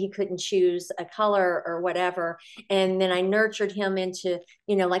so many, he couldn't choose a color or whatever. And then I nurtured him into,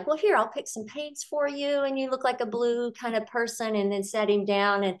 you know, like, well, here, I'll pick some paints for you, and you look like a blue kind of person, and then set him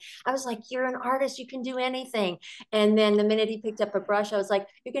down. And I was like, you're an artist, you can do anything. And then the minute he picked up a brush, I was like,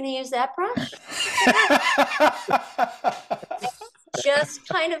 you're going to use that brush? Just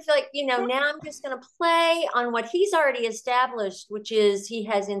kind of like, you know, now I'm just going to play on what he's already established, which is he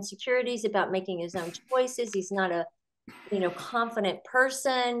has insecurities about making his own choices. He's not a, you know, confident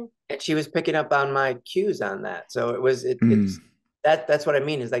person. And she was picking up on my cues on that. So that's what I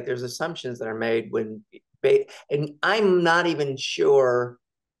mean, is like there's assumptions that are made and I'm not even sure,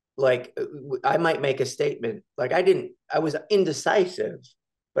 like I might make a statement, like I was indecisive,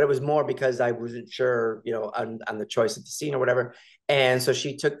 but it was more because I wasn't sure, you know, on the choice of the scene or whatever. And so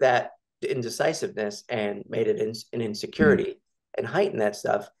she took that indecisiveness and made it an insecurity and heightened that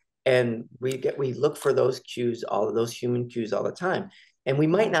stuff. And we look for those cues, all of those human cues all the time. And we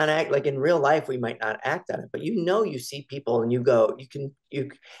might not act, like in real life, we might not act on it, but you know, you see people and you go,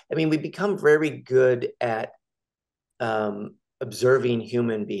 I mean, we become very good at observing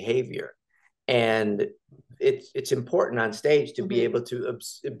human behavior. And it's important on stage to be able to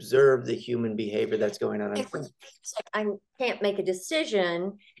observe the human behavior that's going on. It's like I can't make a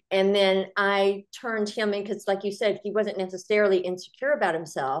decision, and then I turned him in, because like you said, he wasn't necessarily insecure about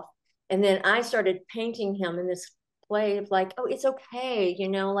himself. And then I started painting him in this play of like, oh, it's okay, you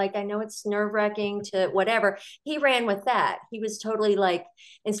know, like I know it's nerve-wracking to whatever. He ran with that. He was totally like,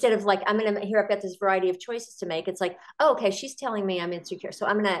 instead of like, I've got this variety of choices to make, it's like, oh, okay, she's telling me I'm insecure, so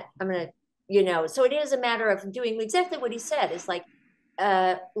I'm gonna you know. So it is a matter of doing exactly what he said, is like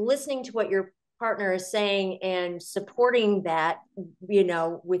listening to what your partner is saying and supporting that, you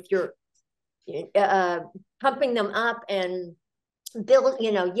know, with your pumping them up and build,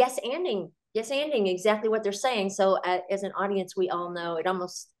 you know, yes anding exactly what they're saying. So as an audience, we all know it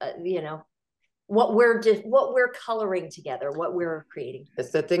almost, you know, what we're coloring together, what we're creating.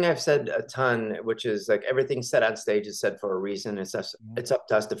 It's the thing I've said a ton, which is like everything said on stage is said for a reason. It's up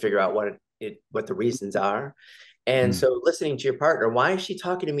to us to figure out what the reasons are. And so listening to your partner, why is she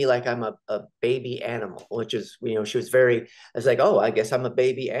talking to me like I'm a baby animal? Which is, you know, she was very, I was like, oh, I guess I'm a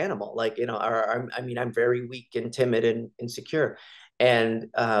baby animal. Like, you know, I'm very weak and timid and insecure. And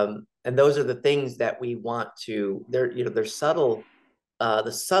those are the things that we want to, they're subtle.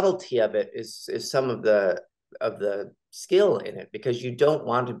 The subtlety of it is some of the skill in it, because you don't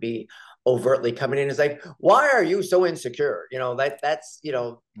want to be overtly coming in as like, why are you so insecure? You know, that's, you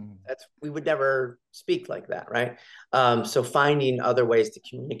know, we would never speak like that, right? So finding other ways to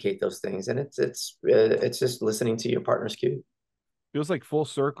communicate those things, and it's just listening to your partner's cue. Feels like full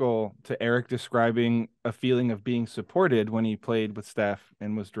circle to Eric describing a feeling of being supported when he played with Steph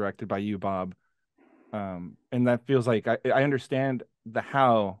and was directed by you, Bob. And that feels like I understand the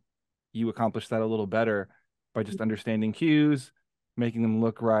how you accomplish that a little better by just understanding cues, making them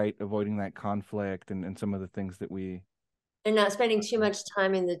look right, avoiding that conflict, and some of the things that and not spending too much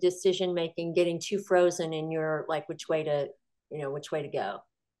time in the decision making, getting too frozen in your like which way to go.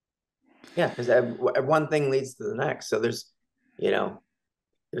 Yeah, because one thing leads to the next. So there's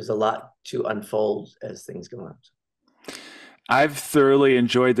a lot to unfold as things go on. I've thoroughly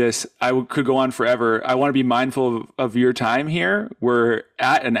enjoyed this. Could go on forever. I want to be mindful of your time here. We're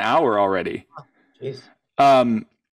at an hour already. Jeez.